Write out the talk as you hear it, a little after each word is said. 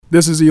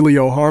This is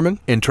Elio Harmon.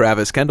 And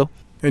Travis Kendall.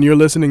 And you're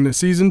listening to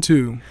Season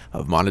 2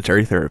 of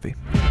Monetary Therapy.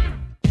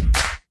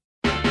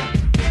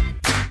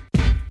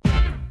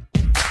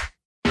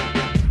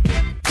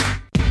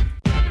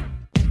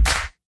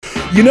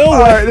 You know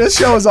what? All right, this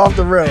show is off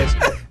the rails.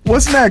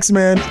 What's next,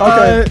 man?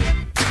 Okay.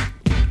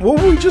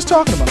 What were we just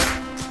talking about?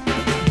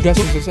 Guess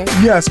what you said?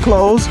 Yes,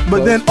 clothes.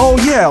 But then,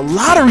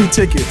 lottery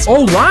tickets.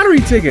 Oh, lottery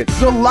tickets.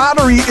 The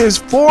lottery is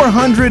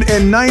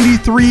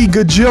 $493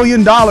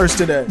 gajillion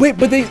today. Wait,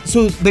 but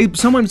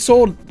someone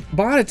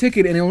bought a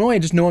ticket in Illinois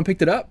and just no one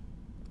picked it up?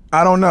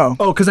 I don't know.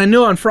 Oh, because I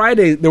know on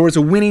Friday there was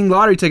a winning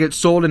lottery ticket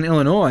sold in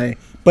Illinois,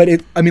 but a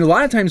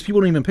lot of times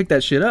people don't even pick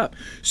that shit up.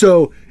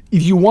 So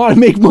if you want to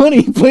make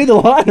money, play the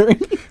lottery.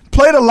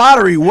 Play the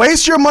lottery.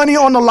 Waste your money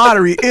on the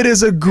lottery. It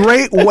is a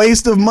great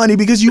waste of money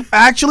because you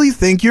actually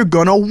think you're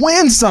going to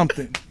win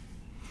something.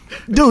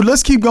 Dude,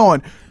 let's keep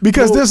going.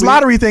 Because this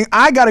lottery thing,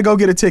 I got to go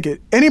get a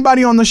ticket.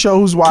 Anybody on the show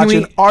who's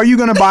watching, are you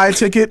going to buy a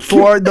ticket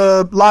for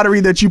the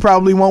lottery that you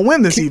probably won't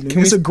win this evening?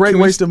 It's a great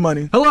waste of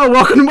money. Hello,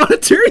 welcome to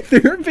Monetary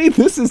Therapy.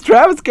 This is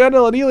Travis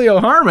Kendall and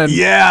Elio Harmon.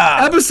 Yeah.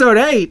 Episode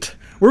 8.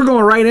 We're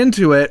going right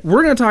into it.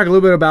 We're going to talk a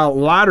little bit about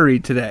lottery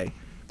today.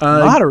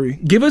 Lottery?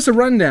 Give us a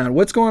rundown.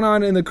 What's going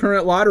on in the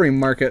current lottery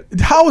market?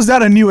 How is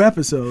that a new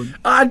episode?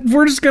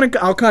 We're just going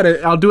to... I'll cut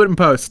it. I'll do it in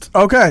post.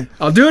 Okay.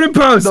 I'll do it in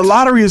post. The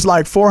lottery is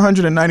like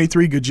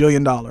 $493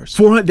 gajillion.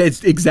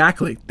 400.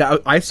 Exactly.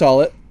 I saw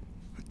it.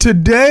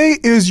 Today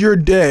is your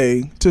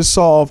day to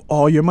solve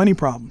all your money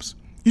problems.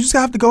 You just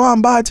have to go out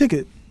and buy a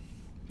ticket.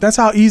 That's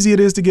how easy it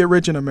is to get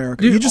rich in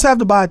America. Dude, you just have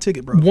to buy a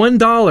ticket, bro.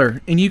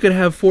 $1 and you could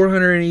have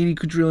 480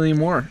 quadrillion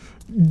more.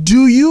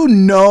 Do you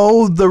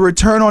know the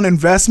return on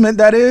investment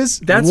that is?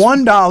 That's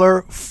 $1,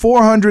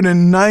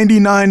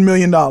 $499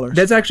 million.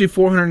 That's actually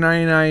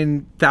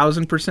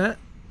 499,000%.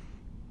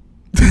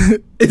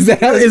 Is that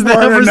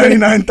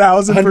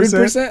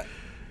 499,000%?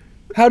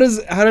 How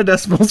do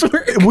decimals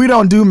work? We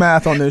don't do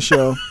math on this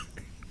show.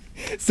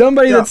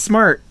 Somebody that's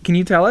smart. Can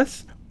you tell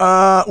us?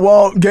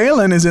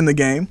 Galen is in the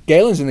game.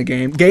 Galen's in the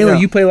game.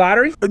 Galen, you play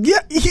lottery? Yeah,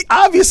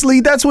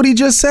 obviously that's what he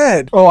just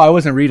said. Oh, I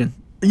wasn't reading.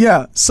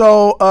 Yeah,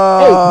 so...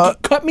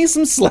 cut me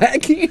some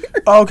slack here.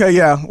 Okay,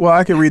 yeah. Well,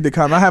 I can read the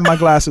comment. I have my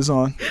glasses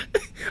on.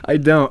 I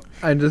don't.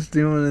 I'm just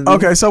doing...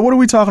 Okay, so what are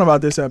we talking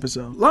about this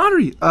episode?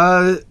 Lottery.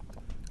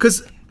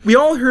 Because we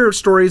all hear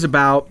stories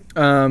about...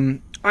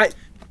 I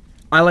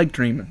like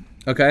dreaming,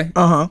 okay?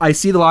 Uh-huh. I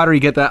see the lottery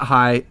get that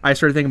high. I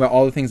started thinking about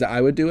all the things that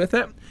I would do with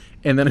it,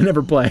 and then I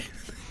never play.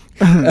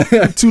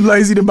 Too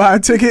lazy to buy a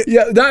ticket?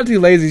 Yeah, not too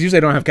lazy. Usually I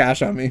don't have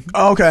cash on me.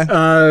 Okay.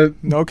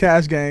 No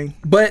cash gang.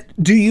 But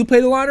do you play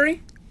the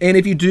lottery? And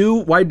if you do,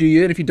 why do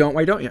you? And if you don't,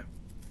 why don't you?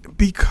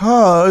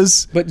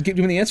 Because... But give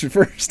me the answer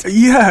first.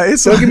 Yeah,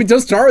 it's...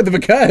 Don't start with the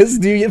because.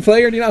 Do you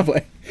play or do you not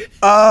play?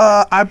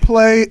 I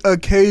play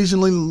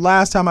occasionally.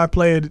 Last time I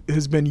played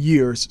has been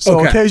years.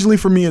 So occasionally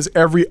for me is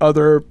every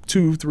other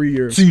 2-3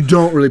 years. So you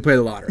don't really play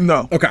the lottery?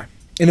 No. Okay.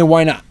 And then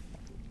why not?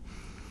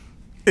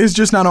 It's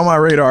just not on my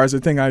radar as a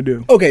thing I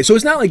do. Okay, so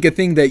it's not like a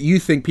thing that you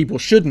think people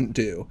shouldn't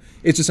do.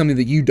 It's just something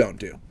that you don't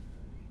do.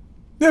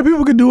 Yeah,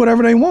 people can do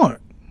whatever they want.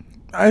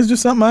 It's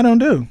just something I don't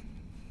do.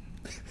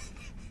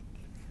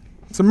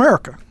 It's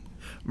America.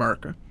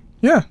 America.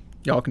 Yeah.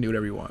 Y'all can do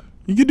whatever you want.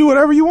 You can do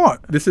whatever you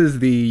want. This is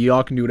the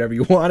y'all can do whatever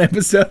you want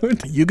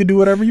episode. You can do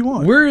whatever you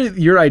want. We're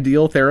your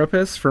ideal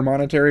therapists for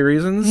monetary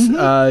reasons.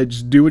 Mm-hmm.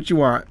 Just do what you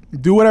want.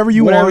 Do whatever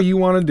you want. Whatever you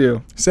want to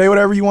do. Say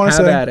whatever you want to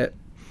say. Have at it.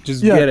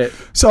 Just get it.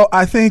 So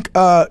I think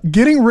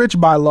getting rich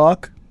by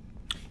luck.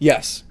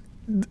 Yes.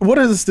 What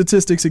are the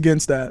statistics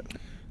against that?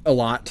 A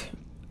lot.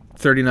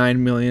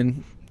 39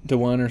 million to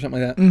 1 or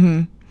something like that.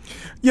 Mm-hmm.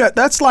 Yeah,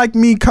 that's like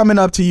me coming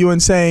up to you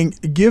and saying,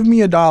 give me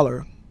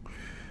 $1.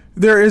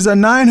 There is a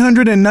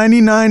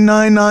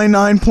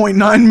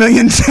 999,999.9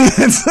 million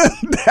chance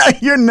that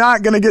you're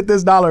not going to get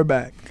this $1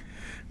 back.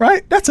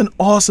 Right? That's an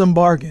awesome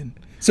bargain.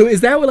 So is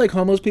that what like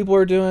homeless people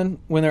are doing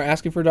when they're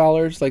asking for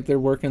dollars? Like they're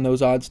working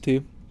those odds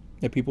too?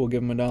 That people will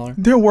give them $1?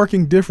 They're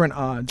working different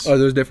odds. Oh,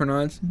 those different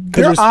odds?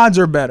 Their odds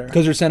are better.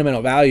 Because there's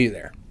sentimental value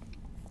there.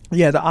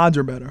 Yeah, the odds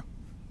are better.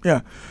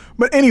 Yeah.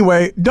 But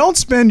anyway, don't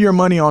spend your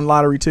money on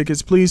lottery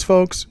tickets, please,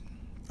 folks.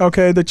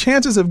 Okay? The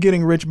chances of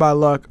getting rich by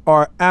luck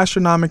are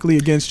astronomically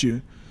against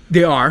you.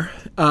 They are.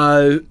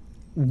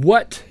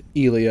 What,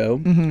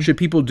 Elio, should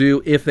people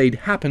do if they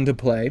happen to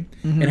play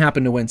and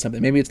happen to win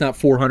something? Maybe it's not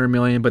 $400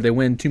 million, but they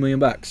win $2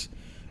 million.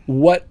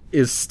 What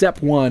is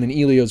step one in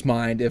Elio's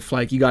mind if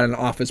like you got an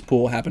office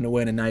pool, happened to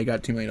win, and now you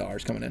got $2 million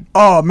coming in?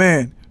 Oh,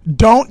 man.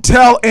 Don't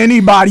tell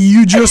anybody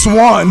you just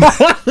won.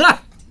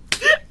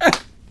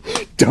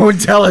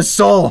 Don't tell a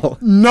soul.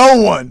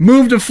 No one.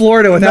 Move to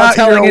Florida without Not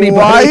telling your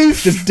anybody.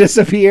 Wife. Just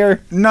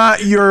disappear.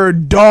 Not your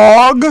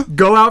dog.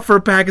 Go out for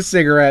a pack of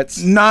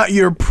cigarettes. Not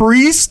your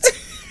priest.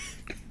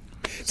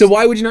 So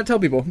why would you not tell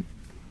people?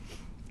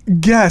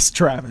 Guess,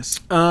 Travis.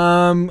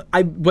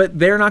 But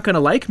they're not going to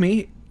like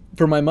me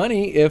for my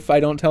money if I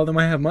don't tell them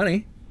I have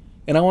money,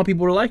 and I want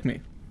people to like me.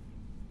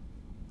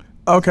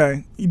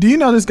 Okay. Do you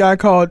know this guy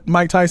called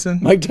Mike Tyson?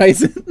 Mike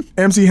Tyson?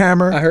 MC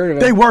Hammer? I heard of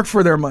him. They work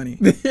for their money.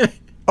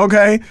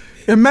 Okay?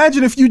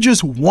 Imagine if you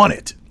just won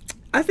it.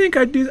 I think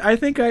I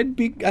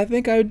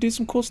would do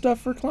some cool stuff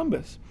for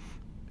Columbus.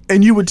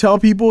 And you would tell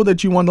people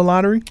that you won the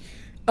lottery?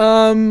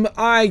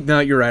 No,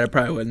 you're right. I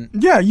probably wouldn't.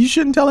 Yeah, you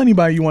shouldn't tell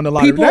anybody you won the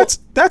lottery.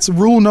 That's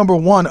rule number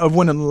 1 of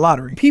winning the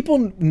lottery.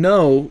 People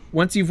know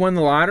once you've won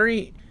the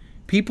lottery,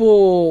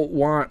 people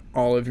want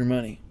all of your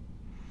money.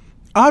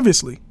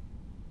 Obviously,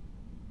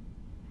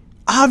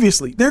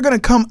 they're going to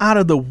come out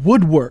of the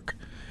woodwork.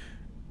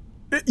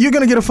 You're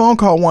going to get a phone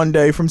call one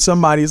day from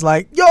somebody's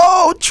like,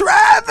 yo,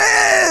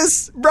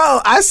 Travis, bro,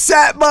 I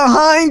sat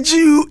behind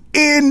you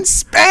in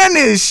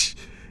Spanish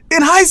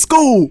in high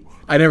school.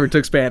 I never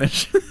took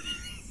Spanish.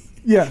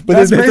 Yeah, but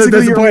that's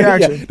basically your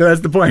reaction. Yeah, no,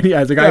 that's the point.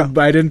 Yeah, it's like,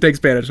 I didn't take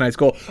Spanish in high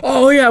school.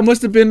 Oh, yeah, it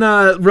must have been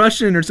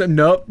Russian or something.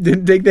 Nope,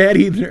 didn't take that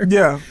either.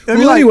 Yeah.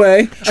 Well,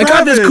 anyway, I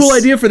got this cool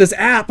idea for this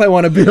app I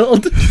want to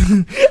build.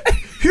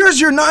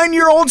 Here's your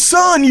 9-year-old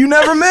son you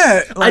never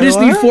met. Like, I just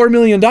need $4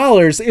 million.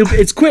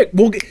 It's quick. I'm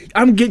going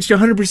to get you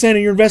 100% of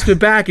your investment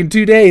back in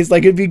 2 days.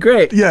 Like, it'd be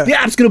great. Yeah. The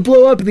app's going to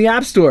blow up in the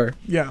App Store.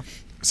 Yeah.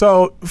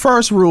 So,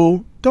 first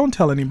rule, don't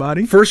tell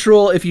anybody. First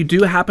rule, if you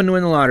do happen to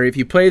win the lottery, if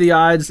you play the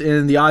odds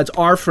and the odds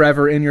are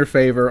forever in your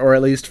favor, or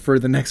at least for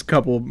the next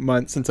couple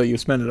months until you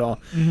spend it all,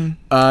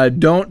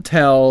 don't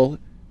tell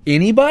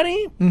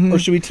anybody? Or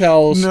should we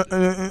tell...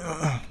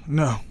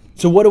 No.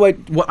 So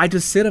what I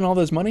just sit on all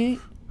this money?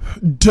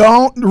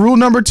 Rule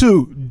number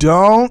 2,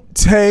 don't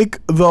take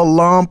the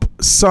lump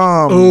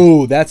sum.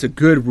 Oh, that's a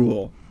good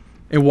rule.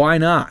 And why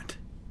not?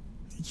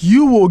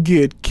 You will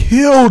get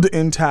killed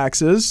in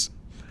taxes.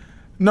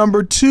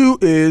 Number 2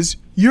 is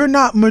you're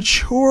not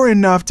mature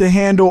enough to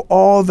handle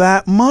all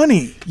that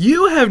money.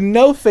 You have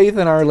no faith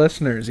in our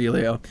listeners,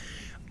 Elio.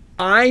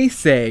 I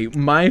say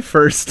my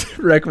first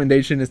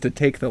recommendation is to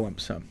take the lump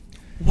sum.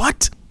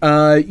 What?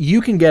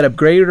 You can get a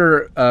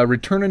greater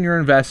return on your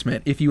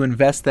investment if you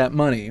invest that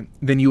money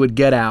than you would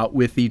get out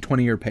with the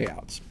 20-year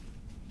payouts.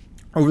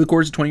 Over the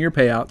course of 20-year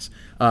payouts,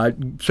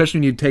 especially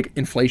when you take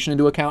inflation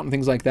into account and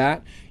things like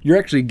that, you're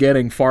actually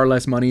getting far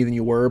less money than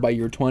you were by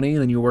year 20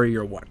 than you were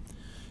year 1.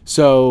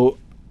 So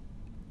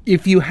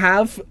if you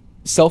have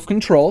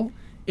self-control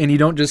and you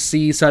don't just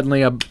see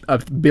suddenly a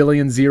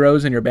billion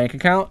zeros in your bank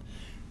account,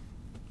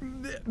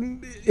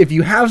 if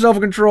you have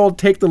self-control,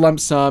 take the lump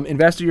sum,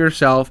 invest it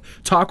yourself,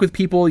 talk with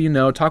people you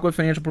know, talk with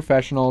financial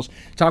professionals,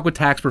 talk with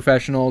tax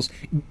professionals.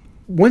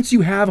 Once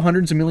you have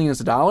hundreds of millions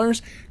of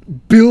dollars,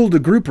 build a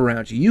group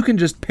around you. You can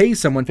just pay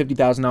someone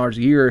 $50,000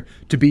 a year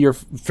to be your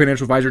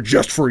financial advisor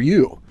just for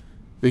you.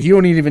 Like, you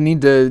don't even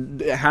need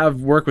to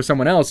have work with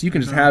someone else. You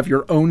can just have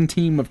your own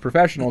team of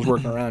professionals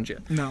working around you.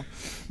 No.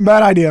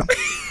 Bad idea.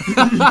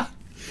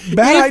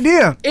 Bad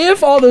idea.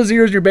 If all those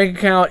zeros in your bank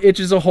account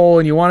itches a hole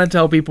and you want to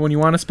tell people and you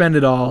want to spend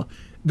it all,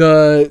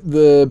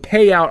 the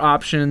payout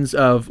options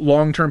of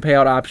long-term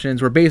payout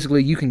options where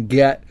basically you can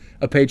get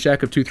a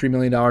paycheck of $2-3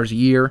 million a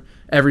year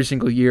every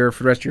single year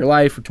for the rest of your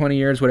life, for 20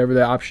 years, whatever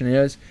the option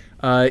is.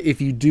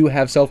 If you do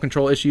have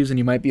self-control issues and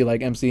you might be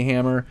like MC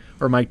Hammer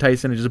or Mike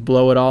Tyson and just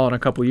blow it all in a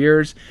couple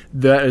years,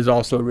 that is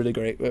also a really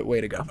great way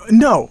to go.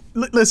 No.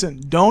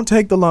 Listen, don't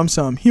take the lump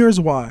sum.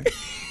 Here's why.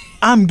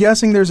 I'm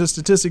guessing there's a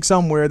statistic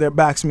somewhere that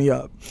backs me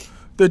up.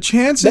 The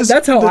chances...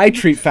 That's how I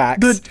treat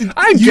facts.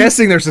 I'm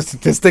guessing there's a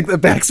statistic that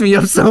backs me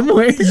up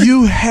somewhere.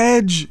 You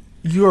hedge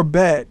your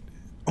bet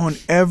on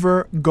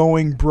ever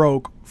going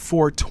broke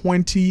for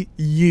 20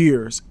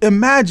 years.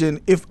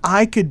 Imagine if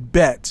I could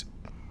bet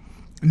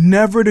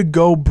never to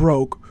go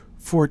broke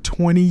for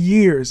 20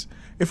 years.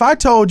 If I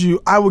told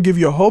you I will give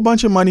you a whole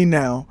bunch of money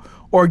now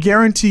or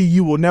guarantee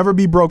you will never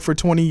be broke for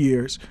 20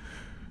 years,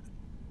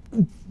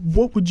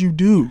 what would you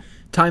do?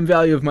 Time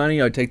value of money,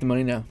 I would take the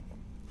money now.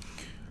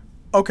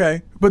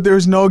 Okay, but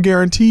there's no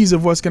guarantees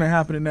of what's going to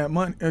happen in that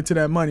money to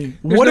that money.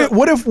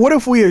 What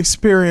if we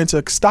experience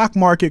a stock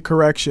market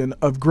correction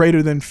of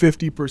greater than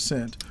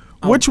 50%,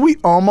 which we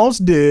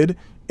almost did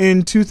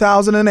in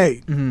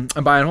 2008?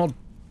 I buy and hold.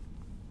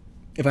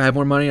 If I have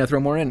more money, I throw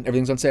more in.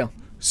 Everything's on sale.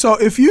 So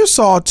if you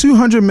saw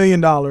 $200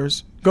 million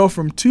go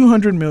from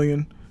 $200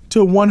 million to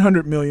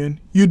 $100 million,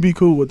 you'd be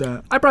cool with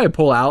that. I'd probably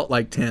pull out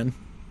like 10.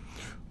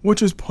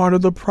 Which is part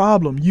of the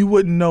problem. You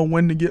wouldn't know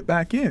when to get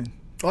back in.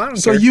 Well, I don't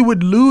so care. You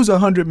would lose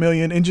 $100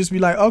 million and just be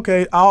like,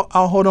 okay, I'll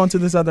hold on to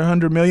this other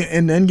 $100 million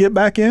and then get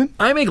back in.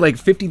 I make like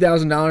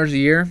 $50,000 a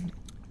year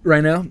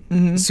right now.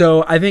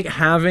 So I think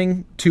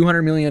having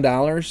 $200 million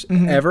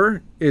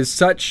ever is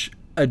such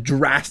a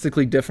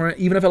drastically different,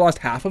 even if I lost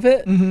half of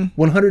it,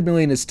 $100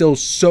 million is still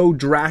so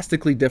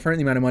drastically different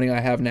the amount of money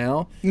I have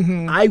now.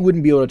 I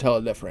wouldn't be able to tell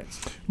the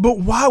difference. But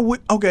why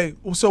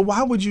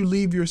would you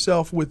leave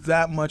yourself with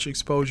that much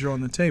exposure on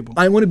the table?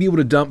 I want to be able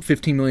to dump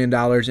 $15 million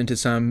into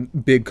some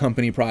big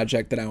company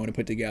project that I want to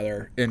put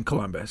together in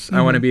Columbus.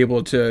 I want to be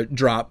able to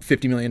drop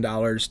 $50 million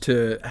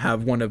to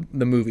have one of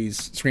the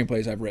movies,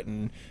 screenplays I've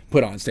written,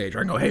 put on stage. Or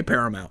I can go, hey,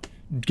 Paramount,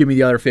 give me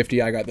the other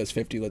 50. I got this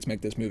 50. Let's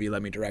make this movie.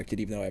 Let me direct it,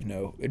 even though I have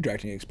no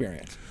directing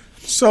experience.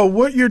 So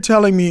what you're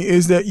telling me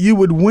is that you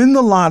would win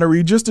the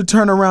lottery just to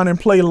turn around and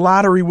play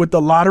lottery with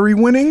the lottery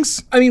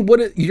winnings? I mean,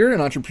 you're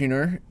an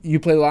entrepreneur. You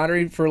play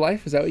lottery for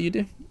life? Is that what you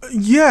do?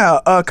 Yeah,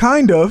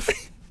 kind of.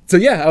 So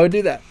yeah, I would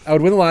do that. I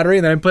would win the lottery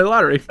and then I'd play the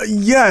lottery.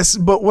 Yes,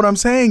 but what I'm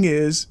saying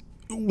is,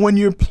 when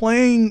you're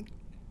playing,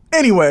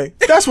 anyway,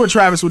 that's what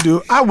Travis would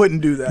do. I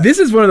wouldn't do that. This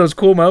is one of those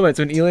cool moments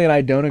when Eli and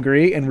I don't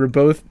agree, and we're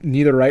both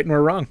neither right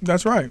nor wrong.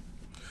 That's right.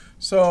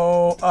 So,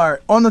 all right,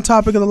 on the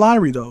topic of the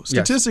lottery, though,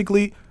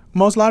 statistically,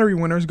 most lottery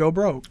winners go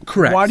broke.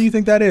 Correct. Why do you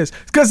think that is?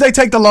 Because they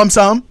take the lump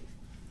sum.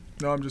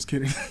 No, I'm just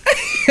kidding.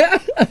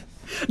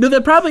 No,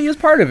 that probably is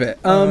part of it.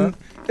 I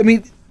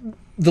mean,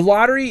 the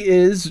lottery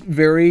is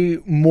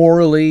very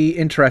morally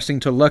interesting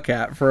to look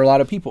at for a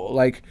lot of people.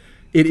 Like,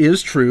 it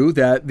is true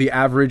that the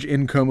average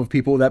income of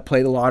people that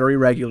play the lottery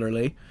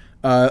regularly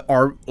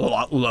are a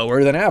lot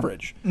lower than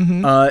average.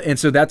 And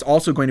so that's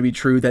also going to be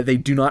true that they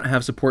do not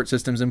have support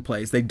systems in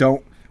place. They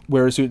don't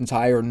wear a suit and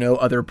tie or know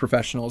other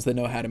professionals that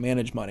know how to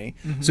manage money.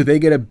 So they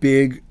get a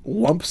big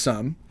lump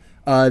sum.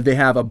 They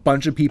have a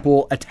bunch of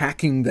people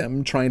attacking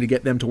them, trying to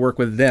get them to work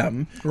with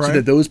them so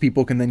that those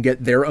people can then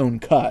get their own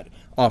cut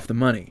off the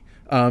money.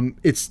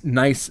 It's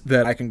nice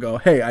that I can go,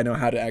 hey, I know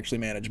how to actually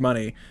manage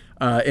money.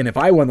 And if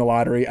I won the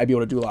lottery, I'd be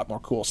able to do a lot more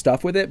cool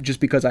stuff with it just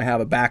because I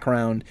have a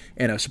background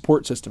and a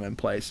support system in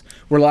place.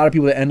 Where a lot of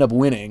people that end up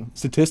winning,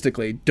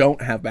 statistically,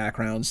 don't have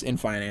backgrounds in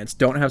finance,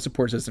 don't have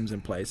support systems in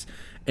place,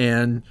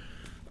 and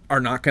are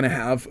not going to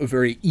have a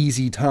very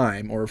easy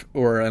time or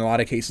in a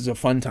lot of cases a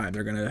fun time.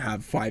 They're going to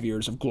have 5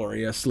 years of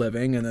glorious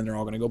living and then they're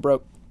all going to go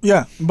broke.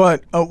 Yeah,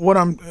 but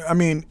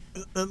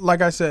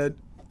like I said,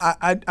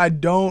 I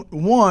don't,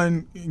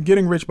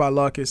 getting rich by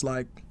luck is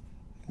like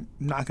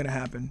not going to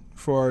happen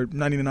for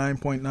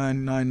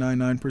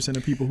 99.9999%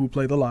 of people who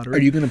play the lottery.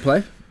 Are you going to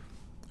play?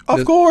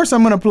 Of course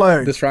I'm going to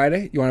play. This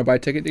Friday? You want to buy a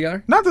ticket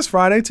together? Not this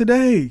Friday,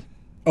 today.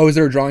 Oh, is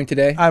there a drawing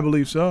today? I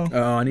believe so.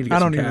 Oh, I need to get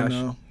some cash. I don't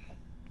even know.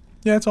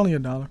 Yeah, it's only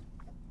 $1.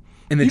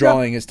 And the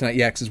drawing is tonight.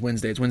 Yeah, 'cause it's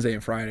Wednesday. It's Wednesday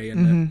and Friday.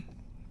 And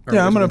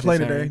yeah, I'm going to play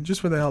today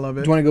just for the hell of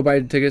it. Do you want to go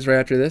buy tickets right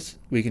after this?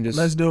 We can just...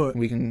 Let's do it.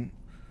 We can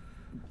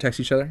text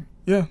each other?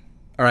 Yeah.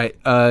 All right.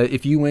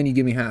 If you win, you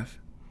give me half.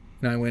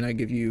 And I win, I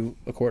give you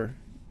a quarter.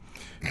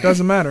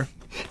 Doesn't matter.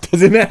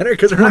 Doesn't matter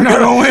because we're not going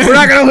to win. We're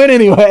not going to win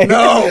anyway.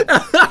 No.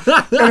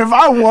 And if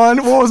I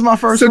won, what was my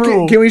first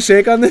rule? Can we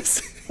shake on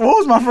this? What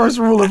was my first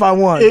rule if I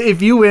won?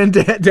 If you win,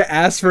 to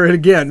ask for it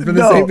again from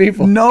the same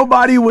people.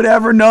 Nobody would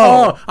ever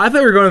know. Oh, I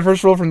thought we were going to the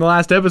first rule from the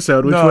last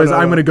episode, which was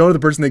I'm going to go to the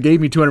person that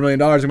gave me $200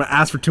 million. I'm going to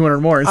ask for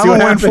 200 more and see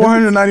what happens. I'm going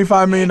to win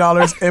 $495 million,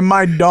 and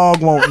my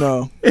dog won't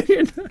know.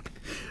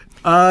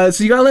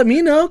 So you got to let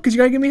me know because you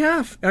got to give me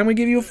half. And I'm going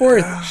to give you a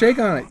fourth. Shake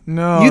on it.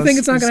 No. You think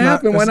it's not going to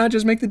happen. Why not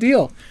just make the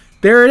deal?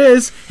 There it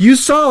is. You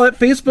saw it.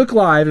 Facebook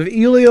Live. If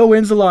Elio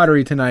wins the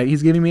lottery tonight,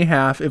 he's giving me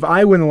half. If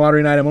I win the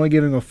lottery tonight, I'm only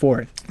giving him a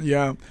fourth.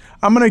 Yeah.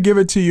 I'm going to give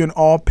it to you in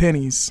all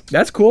pennies.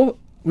 That's cool.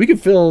 We could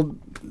fill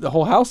the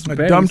whole house with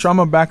pennies. I'm going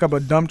to back up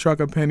a dump truck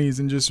of pennies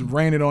and just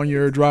rain it on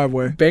your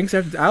driveway. Banks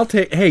have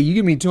to, hey, you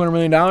give me $200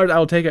 million,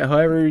 I'll take it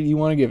however you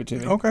want to give it to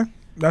me. Okay.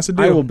 That's a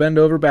deal. I will bend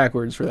over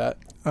backwards for that.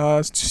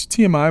 It's just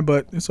TMI,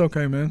 but it's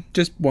okay, man.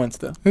 Just once,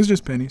 though. It's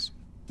just pennies.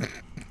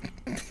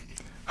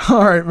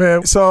 All right,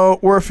 man. So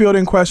we're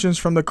fielding questions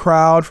from the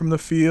crowd, from the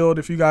field.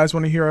 If you guys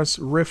want to hear us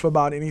riff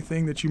about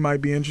anything that you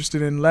might be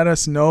interested in, let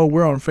us know.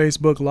 We're on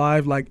Facebook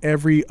Live like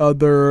every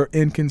other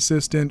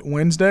inconsistent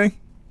Wednesday.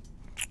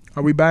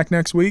 Are we back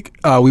next week?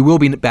 We will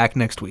be back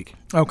next week.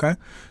 Okay.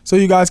 So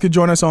you guys could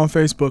join us on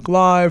Facebook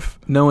Live.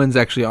 No one's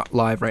actually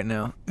live right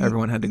now.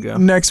 Everyone had to go.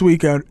 Next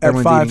week at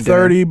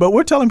 5:30. But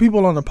we're telling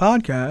people on the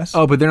podcast.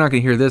 Oh, but they're not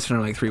going to hear this for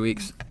like 3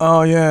 weeks.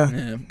 Oh, yeah.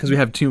 Yeah, because we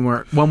have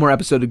one more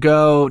episode to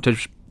go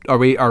are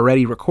we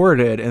already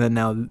recorded, and then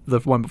now the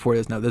one before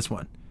this, now this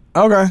one.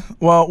 Okay.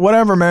 Well,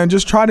 whatever, man.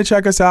 Just try to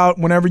check us out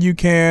whenever you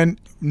can.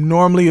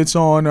 Normally it's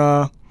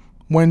on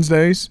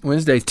Wednesdays.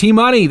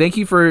 T-Money, thank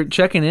you for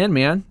checking in,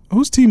 man.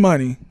 Who's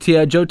T-Money?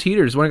 Joe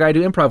Teeters, one guy I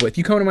do improv with.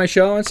 You coming to my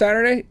show on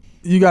Saturday?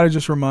 You got to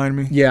just remind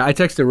me. Yeah, I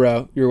texted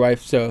Ro, your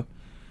wife, so...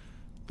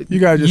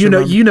 You got to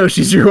just you know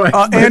she's your wife.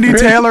 Andy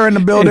Taylor in the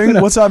building.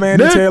 What's up,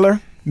 Andy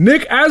Taylor?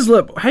 Nick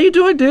Aslip. How you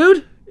doing,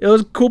 dude? It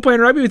was cool playing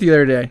rugby with you the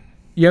other day.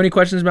 You have any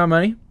questions about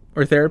money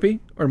or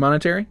therapy or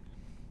monetary?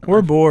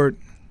 We're bored.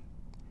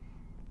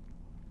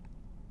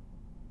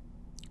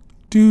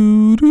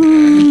 Do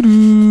do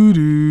do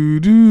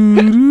do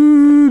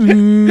do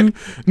do.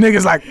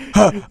 Niggas like,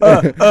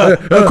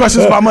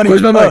 questions about money.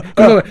 Questions about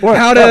money.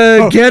 How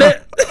to get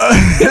it?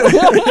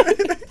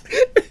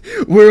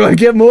 Where do I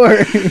get more?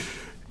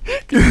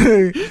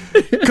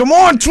 Come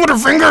on, Twitter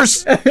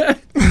fingers.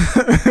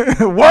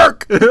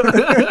 Work.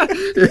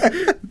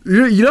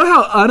 You know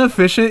how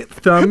inefficient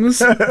thumbs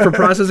for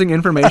processing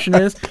information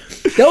is?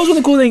 That was one of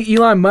the cool things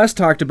Elon Musk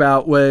talked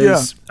about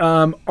was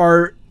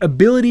our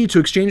ability to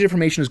exchange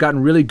information has gotten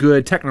really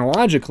good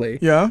technologically,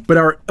 but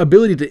our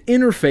ability to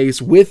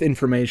interface with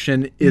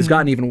information has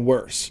gotten even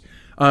worse.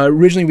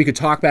 Originally, we could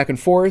talk back and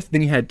forth.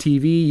 Then you had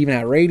TV, you even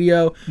had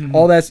radio.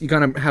 All that's, you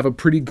kind of have a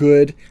pretty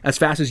good, as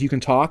fast as you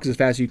can talk, as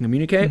fast as you can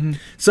communicate.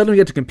 Suddenly we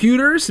get to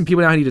computers, and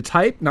people now need to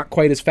type, not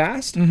quite as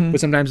fast, but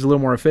sometimes a little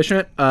more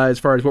efficient as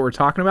far as what we're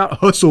talking about.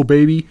 Hustle,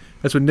 baby.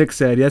 That's what Nick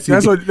said.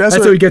 That's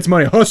how he gets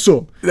money.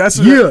 Hustle. That's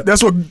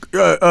what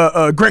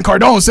Grant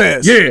Cardone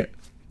says. Yeah.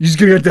 You just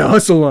gotta get that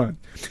hustle on.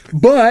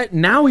 But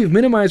now we've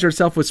minimized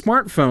ourselves with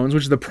smartphones,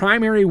 which is the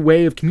primary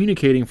way of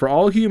communicating for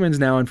all humans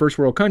now in first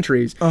world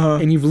countries.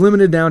 And you've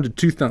limited down to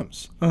 2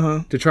 thumbs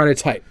to try to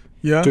type,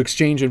 to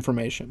exchange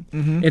information.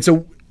 And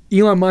so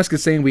Elon Musk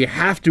is saying we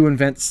have to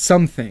invent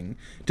something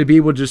to be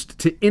able just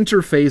to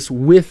interface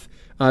with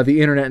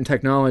the internet and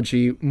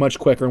technology much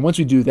quicker. And once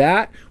we do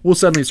that, we'll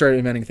suddenly start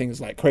inventing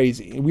things like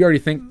crazy. We already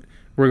think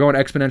we're going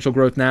exponential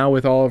growth now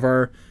with all of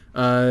our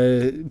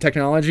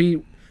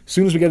technology. As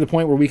soon as we get to the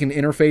point where we can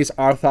interface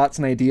our thoughts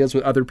and ideas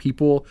with other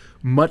people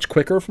much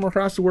quicker from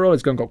across the world,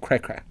 it's going to go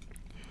crack.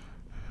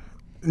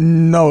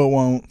 No, it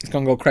won't. It's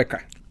going to go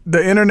crack.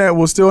 The internet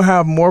will still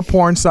have more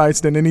porn sites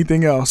than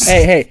anything else.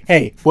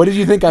 Hey. What did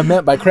you think I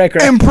meant by crack?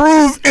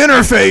 Improve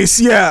interface.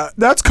 Yeah,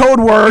 that's code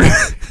word.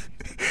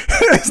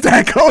 Is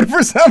that code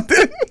for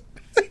something?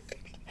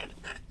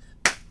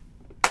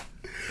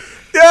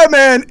 Yeah,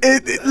 man.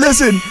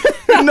 Listen,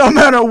 no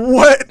matter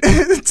what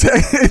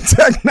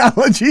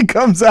technology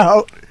comes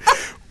out,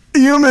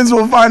 humans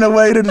will find a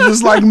way to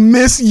just like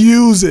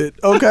misuse it.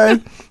 Okay,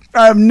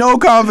 I have no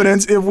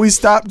confidence if we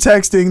stop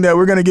texting that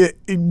we're gonna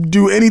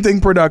do anything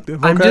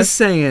productive. Okay? I'm just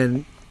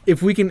saying,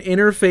 if we can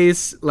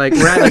interface, like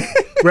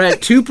we're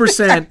at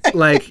 2%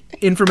 like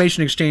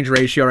information exchange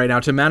ratio right now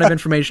to the amount of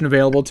information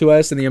available to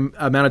us and the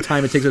amount of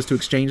time it takes us to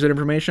exchange that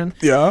information.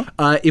 Yeah.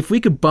 If we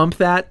could bump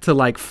that to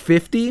like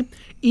 50.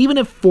 Even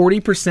if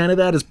 40% of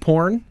that is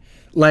porn,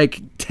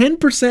 like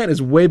 10%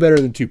 is way better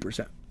than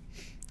 2%.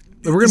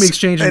 We're going to be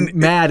exchanging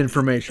mad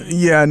information.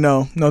 Yeah,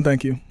 no,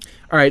 thank you.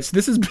 All right, so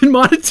this has been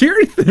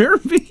Monetary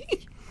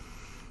Therapy.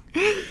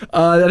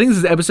 I think this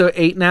is episode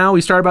 8 now.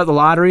 We started about the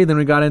lottery, then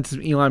we got into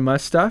some Elon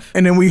Musk stuff.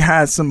 And then we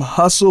had some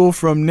hustle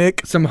from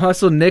Nick. Some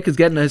hustle. Nick is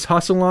getting his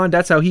hustle on.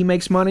 That's how he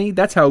makes money.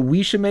 That's how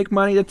we should make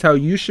money. That's how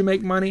you should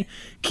make money.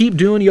 Keep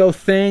doing your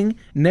thing.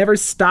 Never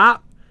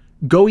stop.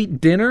 Go eat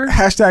dinner.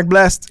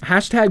 #blessed.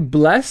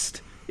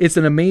 #blessed. It's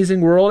an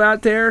amazing world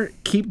out there.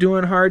 Keep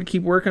doing hard.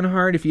 Keep working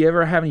hard. If you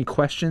ever have any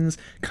questions,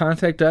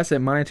 contact us at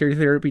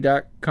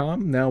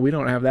monetarytherapy.com. No, we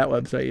don't have that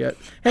website yet.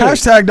 Hey,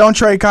 #don't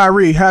trade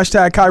Kyrie.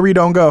 #Kyrie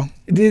don't go.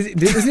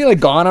 Isn't he like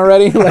gone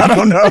already? Like, I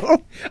don't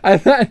know. I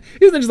thought,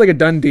 isn't it just like a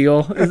done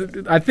deal?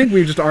 I think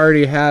we just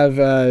already have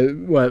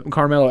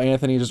Carmelo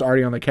Anthony just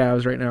already on the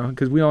Cavs right now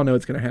because we all know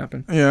it's going to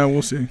happen. Yeah,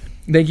 we'll see.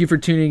 Thank you for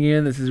tuning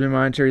in. This has been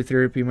Monetary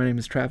Therapy. My name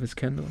is Travis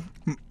Kendall.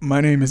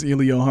 My name is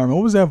Elio Harmon.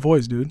 What was that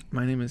voice, dude?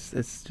 My name is.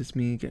 It's just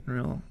me getting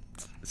real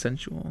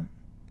sensual.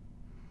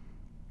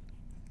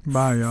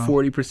 Bye, y'all.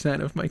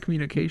 40% of my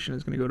communication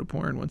is going to go to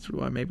porn once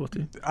I'm able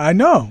to. I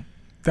know.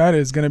 That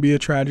is going to be a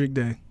tragic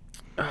day.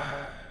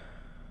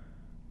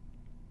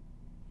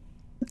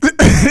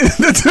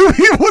 The 2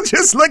 people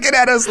just looking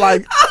at us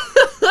like,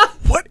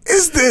 what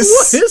is this?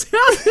 What is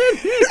happening?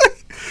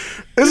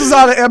 This is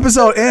how the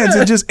episode ends.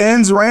 It just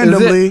ends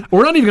randomly.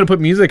 We're not even going to put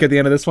music at the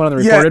end of this one on the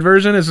recorded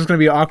version. It's just going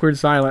to be awkward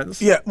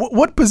silence. Yeah.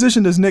 What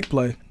position does Nick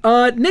play?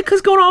 Nick is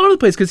going all over the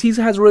place because he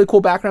has a really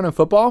cool background in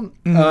football.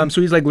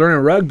 So he's like learning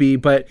rugby,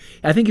 but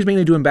I think he's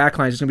mainly doing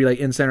backlines. He's going to be like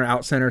in center,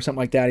 out center, something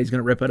like that. He's going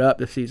to rip it up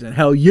this season.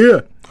 Hell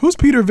yeah. Who's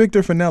Peter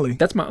Victor Finelli?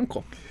 That's my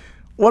uncle.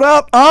 What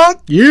up,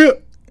 Unc? Yeah.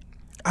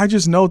 I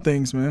just know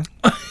things, man.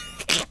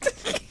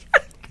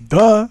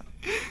 Duh.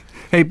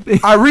 Hey,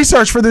 I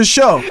researched for this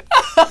show.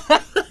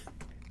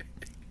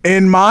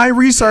 In my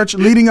research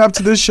leading up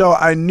to this show,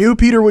 I knew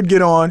Peter would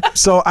get on,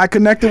 so I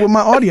connected with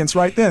my audience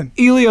right then.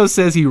 Elio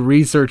says he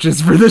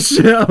researches for the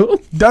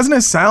show. Doesn't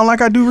it sound like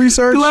I do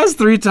research? The last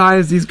 3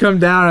 times he's come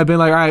down, I've been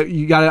like, all right,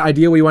 you got an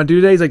idea what you want to do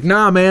today? He's like,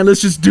 nah, man,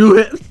 let's just do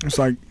it. It's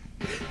like,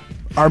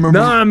 I remember.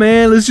 Nah,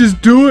 man, let's just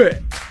do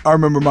it. I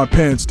remember my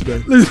pants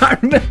today.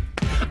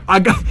 I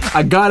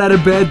got out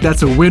of bed.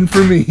 That's a win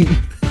for me.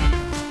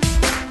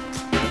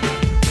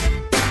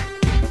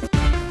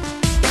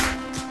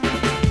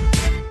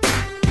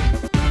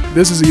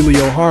 This is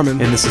Elio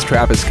Harmon. And this is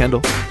Travis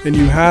Kendall. And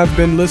you have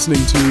been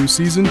listening to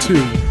Season 2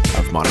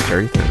 of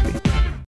Monetary Therapy.